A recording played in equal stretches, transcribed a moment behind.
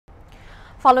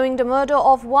Following the murder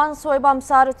of one Jiribam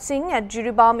Singh at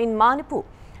Jiribam in Manipur,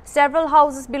 several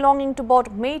houses belonging to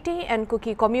both Meitei and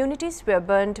Kuki communities were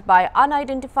burnt by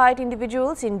unidentified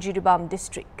individuals in Jiribam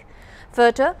district.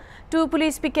 Further, 2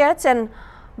 police pickets and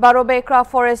Barobekra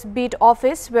Forest Beat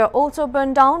office were also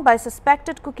burned down by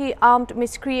suspected Kuki armed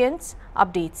miscreants,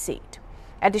 update said.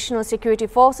 Additional security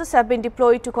forces have been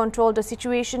deployed to control the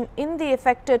situation in the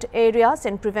affected areas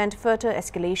and prevent further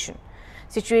escalation.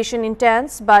 Situation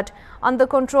intense but under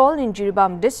control in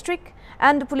Jiribam district,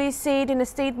 and the police said in a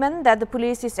statement that the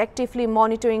police is actively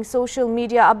monitoring social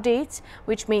media updates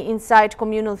which may incite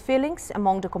communal feelings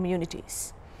among the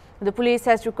communities. The police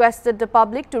has requested the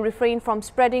public to refrain from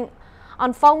spreading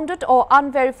unfounded or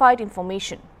unverified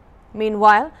information.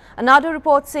 Meanwhile, another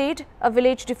report said a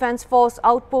village defence force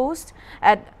outpost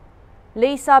at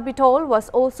Leisa Bitol was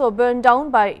also burned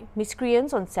down by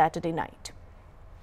miscreants on Saturday night.